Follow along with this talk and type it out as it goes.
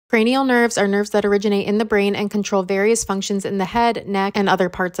Cranial nerves are nerves that originate in the brain and control various functions in the head, neck, and other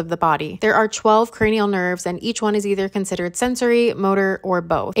parts of the body. There are 12 cranial nerves, and each one is either considered sensory, motor, or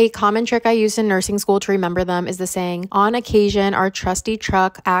both. A common trick I used in nursing school to remember them is the saying, "On occasion, our trusty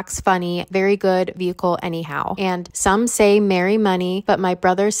truck acts funny, very good vehicle anyhow." And some say merry money, but my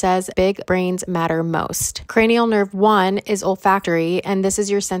brother says big brains matter most. Cranial nerve 1 is olfactory, and this is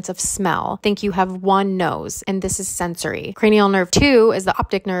your sense of smell. Think you have one nose, and this is sensory. Cranial nerve 2 is the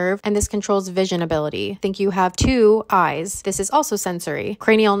optic nerve, and this controls vision ability. Think you have 2 eyes. This is also sensory.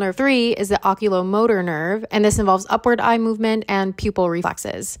 Cranial nerve 3 is the oculomotor nerve, and this involves upward eye movement and pupil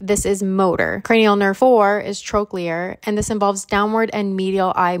reflexes. This is motor. Cranial nerve 4 is trochlear, and this involves downward and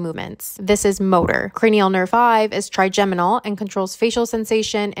medial eye movements. This is motor. Cranial nerve 5 is trigeminal and controls facial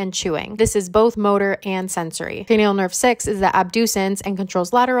sensation and chewing. This is both motor and sensory. Cranial nerve 6 is the abducens and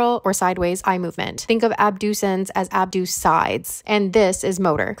controls lateral or sideways eye movement. Think of abducens as abduSIDES, and this is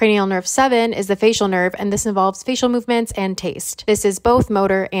motor. Cranial nerve 7 is the facial nerve, and this involves facial movements and taste. This is both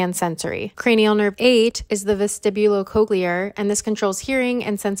motor and sensory. Cranial nerve 8 is the vestibulocochlear, and this controls hearing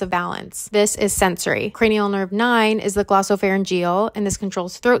and sense of balance. This is sensory. Cranial nerve 9 is the glossopharyngeal, and this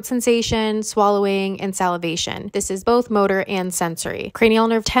controls throat sensation, swallowing, and salivation. This is both motor and sensory. Cranial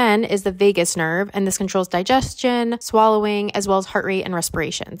nerve 10 is the vagus nerve, and this controls digestion, swallowing, as well as heart rate and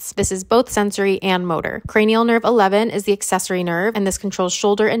respirations. This is both sensory and motor. Cranial nerve 11 is the accessory nerve, and this controls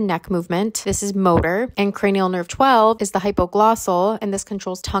shoulder and neck movement. This is motor. And cranial nerve 12 is the hypoglossal, and this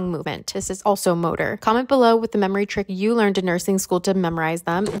controls tongue movement. This is also motor. Comment below with the memory trick you learned in nursing school to memorize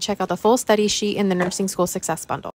them, and check out the full study sheet in the Nursing School Success Bundle.